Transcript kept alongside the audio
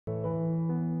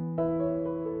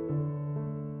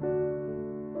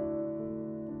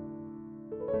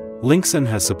Linxon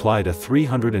has supplied a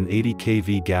 380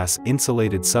 kV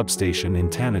gas-insulated substation in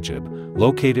Tanajib,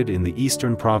 located in the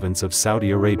eastern province of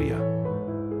Saudi Arabia.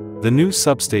 The new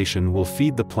substation will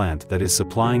feed the plant that is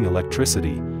supplying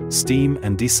electricity, steam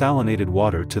and desalinated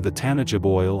water to the Tanajib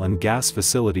oil and gas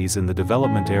facilities in the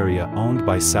development area owned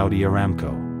by Saudi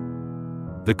Aramco.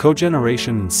 The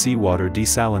cogeneration and seawater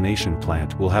desalination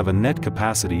plant will have a net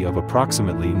capacity of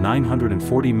approximately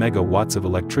 940 megawatts of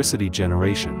electricity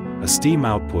generation, a steam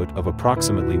output of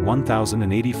approximately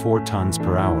 1,084 tons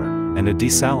per hour, and a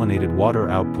desalinated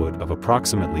water output of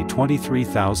approximately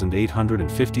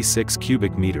 23,856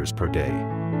 cubic meters per day.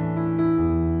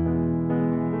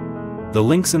 The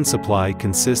Linxon supply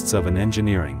consists of an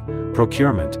engineering,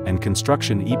 procurement and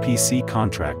construction EPC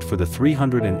contract for the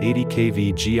 380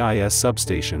 kV GIS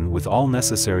substation with all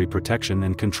necessary protection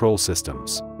and control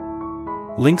systems.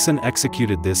 Linxon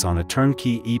executed this on a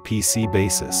turnkey EPC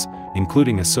basis,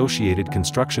 including associated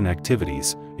construction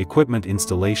activities, equipment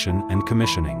installation and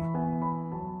commissioning.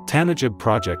 Tanajib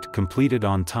project completed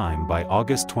on time by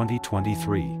August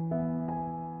 2023.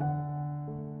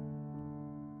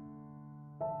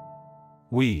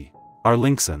 We are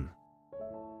Linxon.